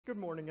Good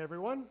morning,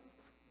 everyone.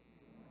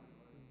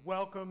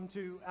 Welcome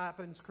to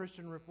Athens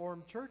Christian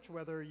Reformed Church,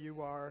 whether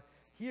you are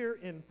here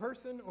in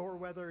person or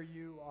whether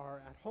you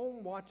are at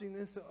home watching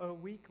this a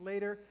week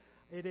later.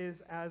 It is,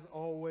 as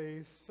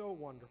always, so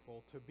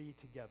wonderful to be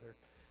together.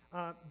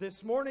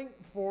 This morning,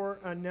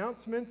 for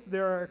announcements,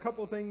 there are a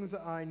couple things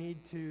I need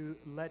to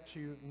let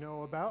you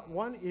know about.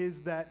 One is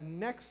that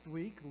next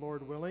week,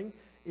 Lord willing,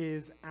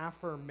 is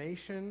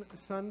Affirmation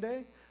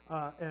Sunday.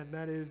 And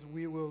that is,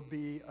 we will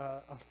be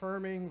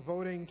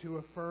voting to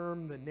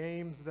affirm the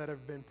names that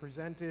have been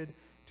presented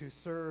to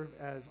serve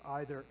as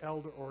either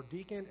elder or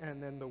deacon.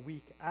 And then the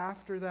week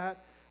after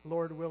that,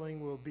 Lord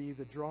willing, will be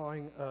the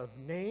drawing of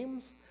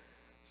names.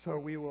 So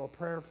we will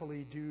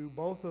prayerfully do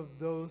both of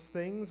those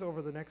things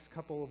over the next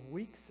couple of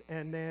weeks.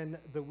 And then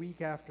the week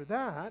after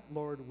that,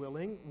 Lord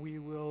willing, we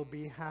will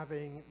be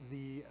having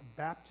the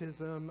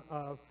baptism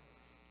of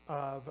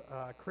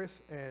Chris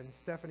and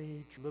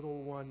Stephanie,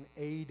 little one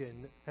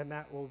Aiden, and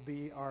that will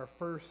be our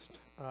first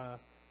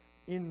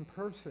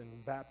in-person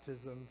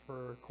baptism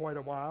for quite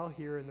a while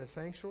here in the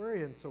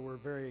sanctuary, and so we're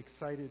very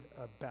excited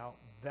about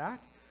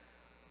that.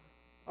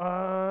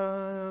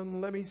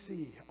 Let me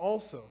see.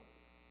 Also,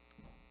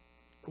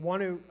 I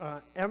want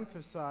to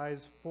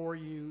emphasize for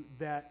you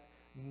that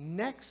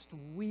next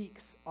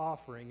week's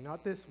offering,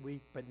 not this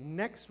week, but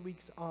next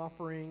week's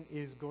offering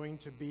is going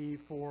to be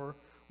for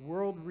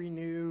World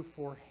Renew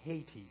for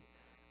Haiti.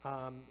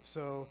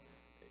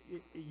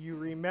 You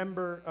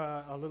remember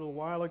a little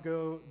while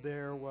ago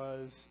there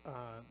was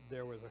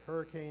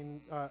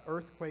a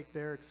earthquake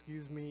there,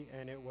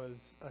 and it was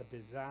a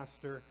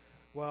disaster.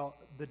 Well,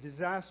 the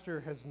disaster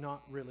has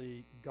not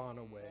really gone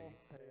away.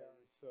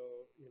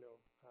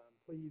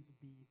 Please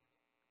be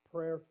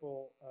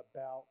prayerful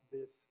about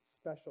this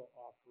special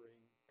offering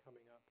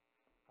coming up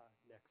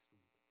next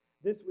week.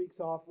 This week's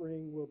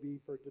offering will be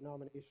for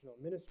denominational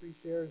ministry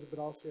shares, but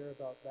I'll share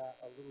about that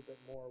a little bit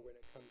more when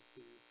it comes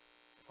to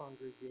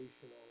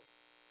congregational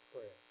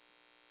prayer.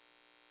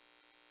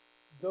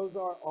 Those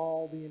are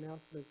all the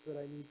announcements that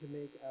I need to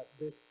make at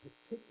this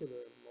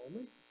particular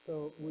moment.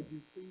 So would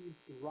you please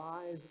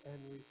rise and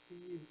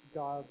receive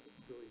God's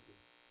greeting.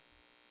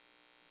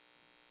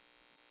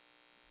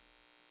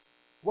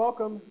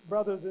 Welcome,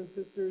 brothers and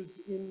sisters,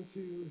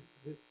 into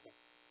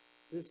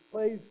this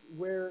place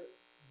where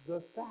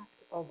the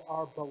fact of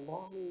our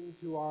belonging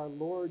to our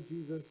Lord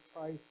Jesus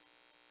Christ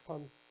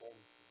comes home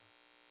to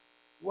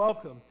us.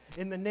 Welcome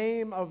in the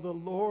name of the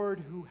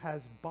Lord who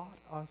has bought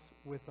us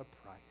with a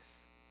price.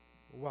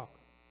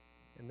 Welcome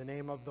in the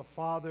name of the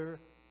Father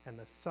and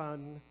the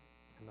Son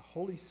and the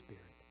Holy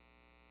Spirit.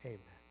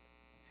 Amen.